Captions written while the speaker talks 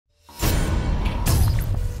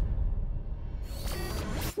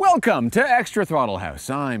Welcome to Extra Throttle House.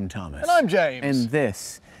 I'm Thomas. And I'm James. And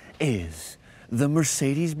this is the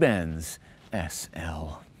Mercedes-Benz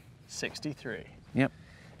SL63. Yep.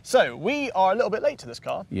 So, we are a little bit late to this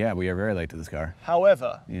car. Yeah, we are very late to this car.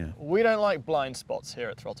 However, we don't like blind spots here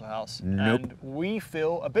at Throttle House. Nope. And we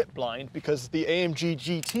feel a bit blind because the AMG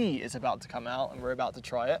GT is about to come out and we're about to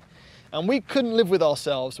try it. And we couldn't live with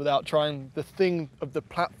ourselves without trying the thing of the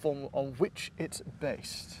platform on which it's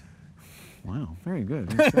based. Wow, very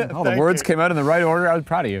good. All the words came out in the right order. I was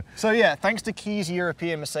proud of you. So yeah, thanks to Keys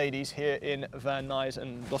European Mercedes here in Van Nuys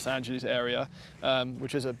and Los Angeles area,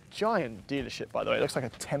 which is a giant dealership, by the way. It looks like a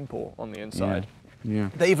temple on the inside. Yeah.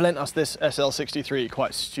 They've lent us this SL63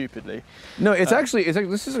 quite stupidly. No, it's actually,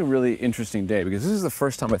 this is a really interesting day because this is the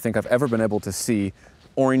first time I think I've ever been able to see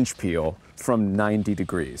orange peel from 90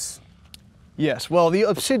 degrees. Yes, well, the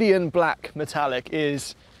obsidian black metallic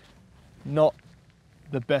is not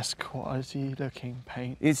the best quality looking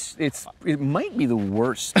paint. It might be the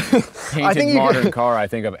worst painted modern car I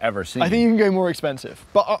think I've ever seen. I think you can go more expensive,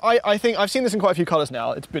 but I think I've seen this in quite a few colours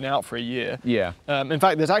now. It's been out for a year. Yeah. In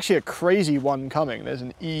fact, there's actually a crazy one coming. There's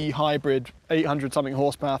an E-hybrid, 800 something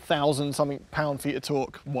horsepower, 1,000 something pound-feet of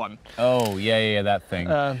torque one. Oh yeah, that thing.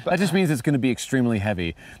 That just means it's going to be extremely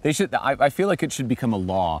heavy. They should. I feel like it should become a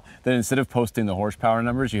law that instead of posting the horsepower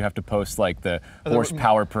numbers, you have to post like the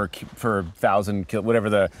horsepower per 1,000 whatever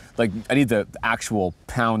the like. I need the actual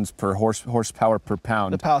pounds per horsepower per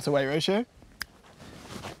pound. The power to weight ratio.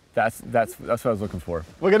 That's what I was looking for.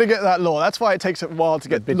 We're going to get that law. That's why it takes a while to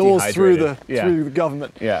get laws through the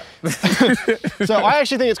government. Yeah. So I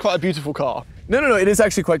actually think it's quite a beautiful car. No, it is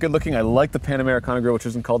actually quite good looking. I like the Pan Americana grille, which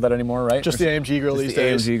isn't called that anymore, right? Just the AMG grille these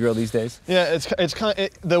days. The AMG grille these days. Yeah, it's kind of,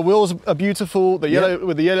 the wheels are beautiful. The yellow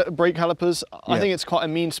with the yellow brake calipers. I think it's quite a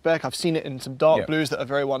mean spec. I've seen it in some dark blues that are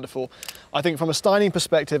very wonderful. I think from a styling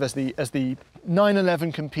perspective, as the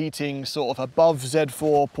 911 competing sort of above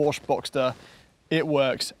Z4 Porsche Boxster, it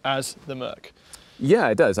works as the Merc. Yeah,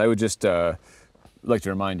 it does. I would just like to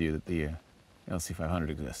remind you that the LC500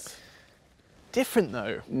 exists. Different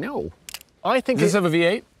though. No. I think Does this have a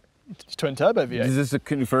V8? It's twin turbo V8. Is this a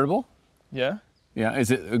convertible? Yeah. Yeah. Is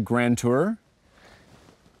it a Grand Tourer?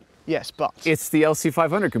 Yes, but it's the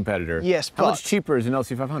LC500 competitor. Yes, but how much cheaper is an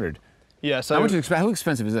LC500? Yeah. So how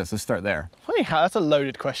expensive is this? Let's start there. Funny how that's a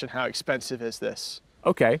loaded question. How expensive is this?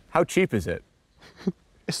 Okay. How cheap is it?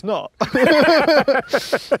 It's not. I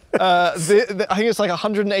think it's like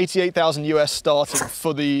 188,000 US starting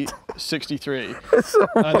for the 63,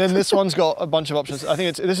 and then this one's got a bunch of options. I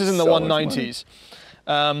think this is in the 190s.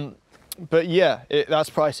 But yeah, that's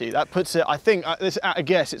pricey. That puts it. I think at a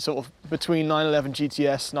guess it's sort of between 911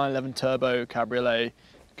 GTS, 911 Turbo, Cabriolet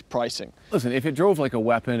pricing. Listen, if it drove like a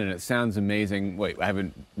weapon and it sounds amazing, wait, I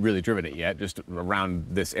haven't really driven it yet, just around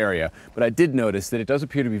this area, but I did notice that it does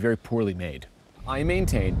appear to be very poorly made. I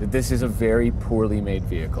maintain that this is a very poorly made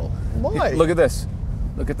vehicle. Why? Look at this.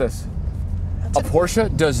 Look at this. A Porsche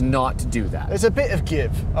does not do that. There's a bit of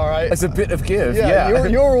give, all right? It's a bit of give, yeah.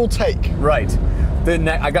 You're all take. Right.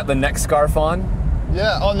 I got the neck scarf on.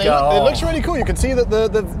 Yeah, it looks really cool. You can see that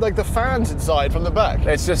the fans inside from the back.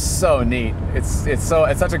 It's just so neat. It's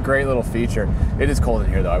such a great little feature. It is cold in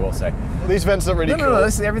here though, I will say. Well, these vents are really cool. No,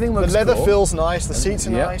 everything looks cool. The leather feels nice. The seats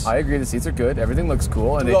are nice. I agree. The seats are good. Everything looks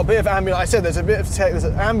cool. And we've got a bit of ambient. I said there's a bit of tech. There's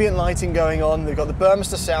ambient lighting going on. They've got the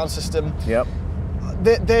Burmester sound system. Yep.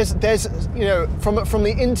 There's from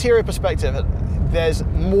the interior perspective, there's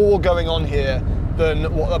more going on here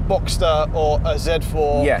than what a Boxster or a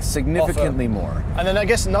Z4. Yes, significantly more. And then I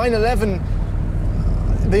guess 911,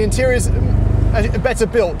 the interior's better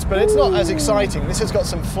built, but it's not as exciting. This has got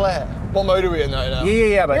some flair. What mode are we in now?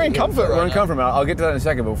 Yeah, but we're in comfort right now. We're in comfort. I'll get to that in a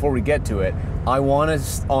second, but before we get to it, I want to,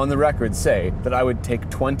 on the record, say that I would take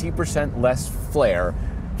 20% less flair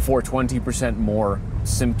for 20% more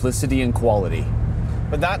simplicity and quality.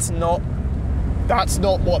 But that's not what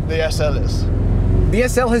the SL is. The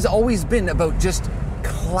SL has always been about just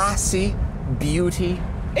classy beauty.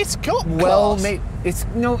 It's got well class. made. It's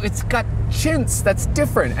got chintz. That's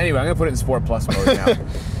different. Anyway, I'm gonna put it in Sport Plus mode now.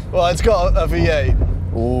 Well, it's got a V8.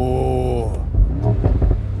 Ooh.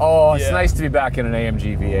 Oh, it's nice to be back in an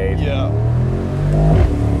AMG V8. Yeah.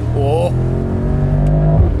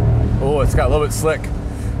 Oh, it's got a little bit slick.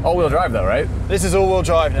 All-wheel drive though, right? This is all-wheel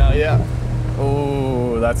drive now. Yeah.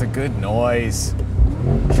 Oh, that's a good noise.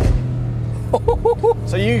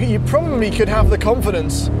 So you probably could have the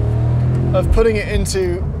confidence of putting it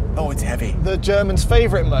into it's heavy. The German's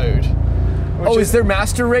favorite mode. Is there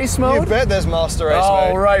master race mode? You bet there's master race mode.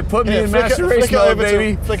 All right, put me in master race mode,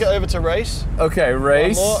 baby. Flick it over to race. Okay,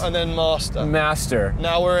 race. One more, and then master. Master.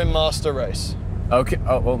 Now we're in master race. Okay.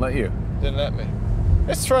 Oh, won't let you. Didn't let me.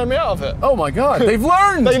 It's throwing me out of it. Oh my God, they've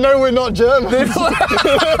learned! They know we're not German.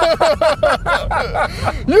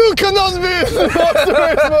 You cannot be in the master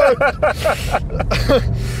race mode.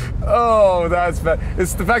 Oh, that's bad.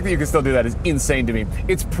 It's the fact that you can still do that is insane to me.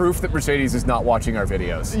 It's proof that Mercedes is not watching our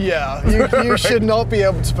videos. Yeah, you should not be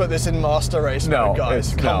able to put this in master race mode,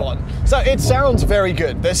 guys. Come on. So it sounds very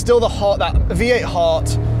good. There's still the heart, that V8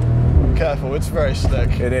 heart. Careful, it's very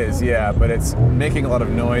slick. It is, yeah, but it's making a lot of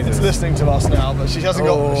noise. It's listening to us now, but she hasn't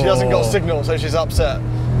got signal, so she's upset.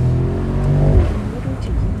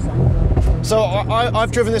 So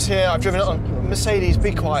I've driven this here. I've driven it on Mercedes.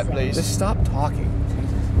 Be quiet, please. Just stop talking.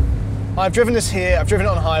 I've driven this here. I've driven it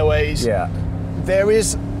on highways. Yeah. There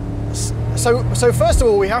is. So first of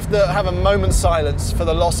all, we have to have a moment's silence for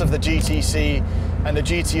the loss of the GTC and the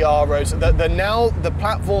GTR roads. Now the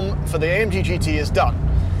platform for the AMG GT is done.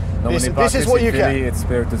 This is what you get. It's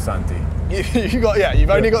Spirito Santi.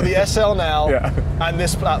 You've only got the SL now and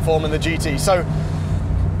this platform and the GT. So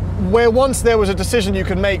where once there was a decision you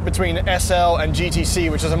could make between SL and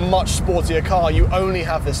GTC, which is a much sportier car, you only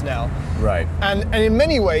have this now. Right. And in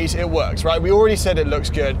many ways it works, right? We already said it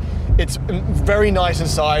looks good. It's very nice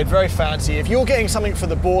inside, very fancy. If you're getting something for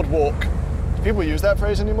the boardwalk, do people use that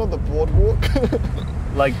phrase anymore? The boardwalk?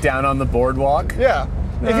 Like down on the boardwalk? Yeah.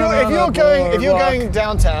 If you're going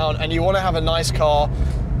downtown and you want to have a nice car,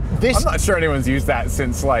 I'm not sure anyone's used that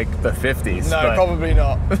since like the 50s. No, probably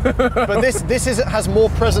not. But this has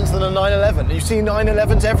more presence than a 911. You see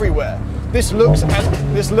 911s everywhere. This looks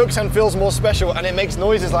and feels more special, and it makes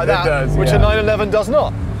noises like that, which a 911 does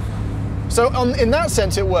not. So in that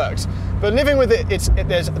sense, it works. But living with it,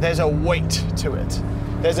 there's a weight to it.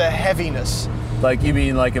 There's a heaviness. Like, you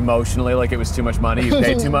mean like emotionally, like it was too much money, you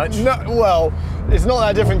paid too much? No, well, it's not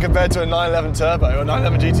that different compared to a 911 Turbo or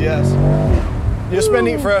 911 GTS. You're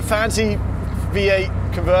spending for a fancy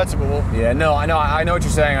V8 convertible. Yeah, no, I know what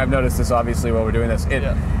you're saying. I've noticed this obviously while we're doing this.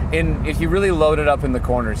 If you really load it up in the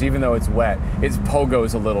corners, even though it's wet, it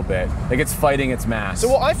pogos a little bit. Like it's fighting its mass. So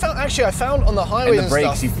what I found on the highways and the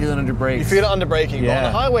brakes, stuff, you feel it under brakes. You feel it under braking. Yeah. But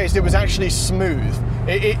on the highways, it was actually smooth.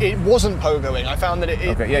 It wasn't pogoing. I found that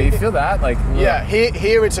okay, yeah, you feel that, like. Yeah,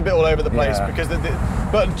 here it's a bit all over the place because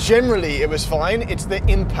but generally it was fine. It's the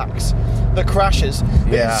impacts, the crashes.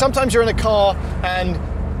 Yeah. Sometimes you're in a car and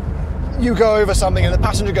you go over something and the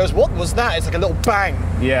passenger goes, "What was that?" It's like a little bang.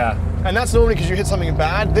 Yeah. And that's normally because you hit something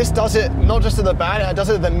bad. This does it not just to the bad, it does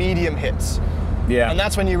it to the medium hits. Yeah. And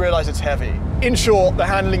that's when you realize it's heavy. In short, the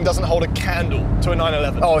handling doesn't hold a candle to a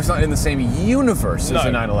 911. Oh, it's not in the same universe as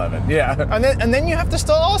a 911. Yeah. And then you have to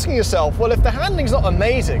start asking yourself, well, if the handling's not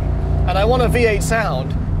amazing, and I want a V8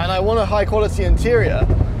 sound, and I want a high quality interior,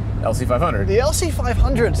 LC500. The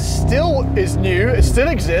LC500 still is new, it still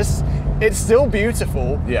exists, it's still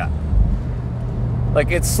beautiful. Yeah.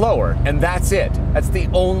 Like, it's slower, and that's it. That's the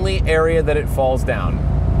only area that it falls down.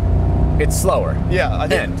 It's slower. Yeah, I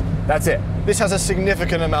think. And that's it. This has a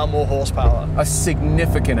significant amount more horsepower. A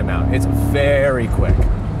significant amount. It's very quick.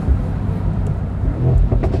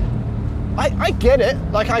 I get it.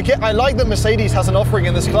 I like that Mercedes has an offering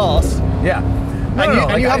in this class. Yeah.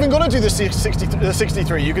 And you haven't got to do the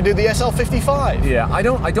 63. You can do the SL55. Yeah, I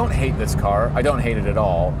don't hate this car. I don't hate it at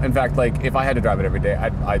all. In fact, like if I had to drive it every day,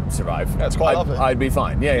 I'd survive. That's quite lovely. I'd be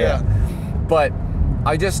fine. Yeah. But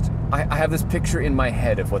I have this picture in my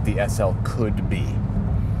head of what the SL could be,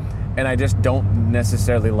 and I just don't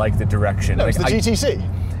necessarily like the direction. No, like, it's the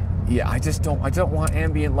GTC. Yeah, I don't want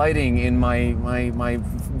ambient lighting in my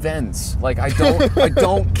vents. Like I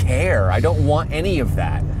don't care. I don't want any of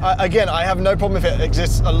that. Again, I have no problem if it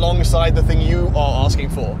exists alongside the thing you are asking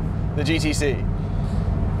for, the GTC.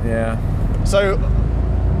 Yeah. So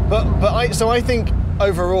I think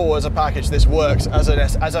overall as a package this works as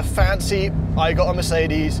a fancy. I got a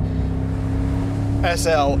Mercedes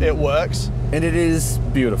SL. It works. And it is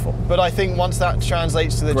beautiful. But I think once that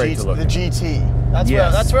translates to the GT,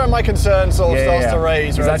 Yes. that's where my concern sort of starts to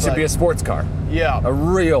raise. Because that should be a sports car. Yeah. A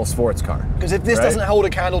real sports car. Because if this doesn't hold a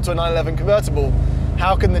candle to a 911 convertible,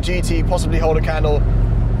 how can the GT possibly hold a candle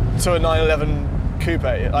to a 911 coupe?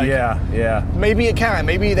 Like, yeah. Maybe it can.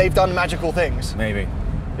 Maybe they've done magical things. Maybe.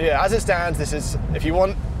 Yeah, as it stands, this is, if you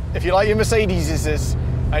like your Mercedes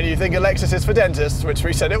and you think a Lexus is for dentists, which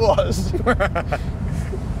we said it was,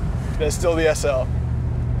 there's still the SL.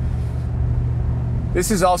 This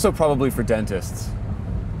is also probably for dentists.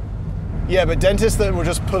 Yeah, but dentists that will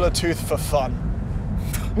just pull a tooth for fun.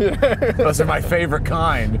 Those are my favorite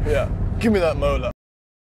kind. Yeah, give me that molar.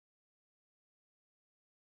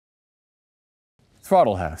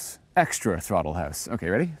 Throttle house, extra throttle house. Okay,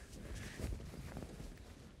 ready?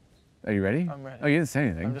 Are you ready? I'm ready. Oh, you didn't say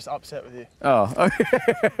anything. I'm just upset with you. Oh,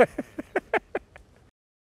 okay.